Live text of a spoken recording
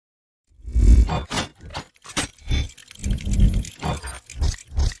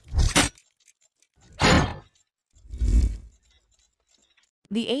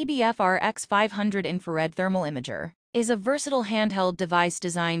The ABF RX-500 infrared thermal imager is a versatile handheld device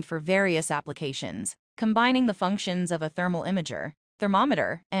designed for various applications, combining the functions of a thermal imager,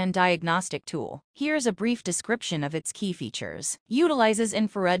 thermometer, and diagnostic tool. Here's a brief description of its key features. Utilizes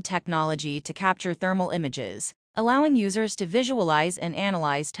infrared technology to capture thermal images, allowing users to visualize and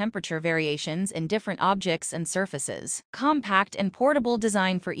analyze temperature variations in different objects and surfaces. Compact and portable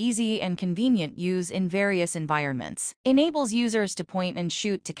design for easy and convenient use in various environments. Enables users to point and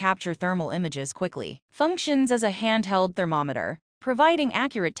shoot to capture thermal images quickly. Functions as a handheld thermometer, providing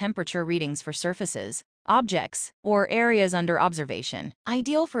accurate temperature readings for surfaces, objects, or areas under observation.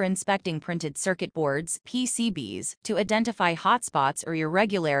 Ideal for inspecting printed circuit boards, PCBs, to identify hotspots or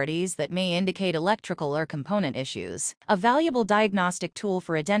irregularities that may indicate electrical or component issues. A valuable diagnostic tool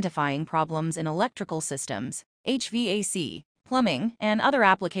for identifying problems in electrical systems, HVAC, plumbing, and other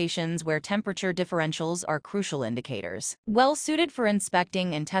applications where temperature differentials are crucial indicators. Well suited for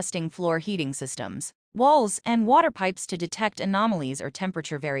inspecting and testing floor heating systems, walls, and water pipes to detect anomalies or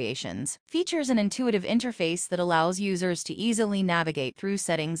temperature variations. Features an intuitive interface that allows users to easily navigate through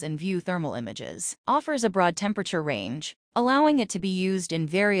settings and view thermal images. Offers a broad temperature range, allowing it to be used in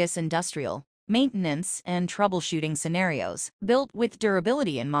various industrial, maintenance, and troubleshooting scenarios. Built with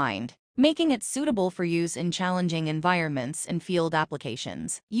durability in mind, making it suitable for use in challenging environments and field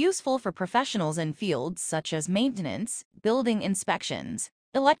applications. Useful for professionals in fields such as maintenance, building inspections,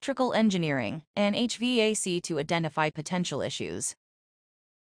 electrical engineering, and HVAC to identify potential issues.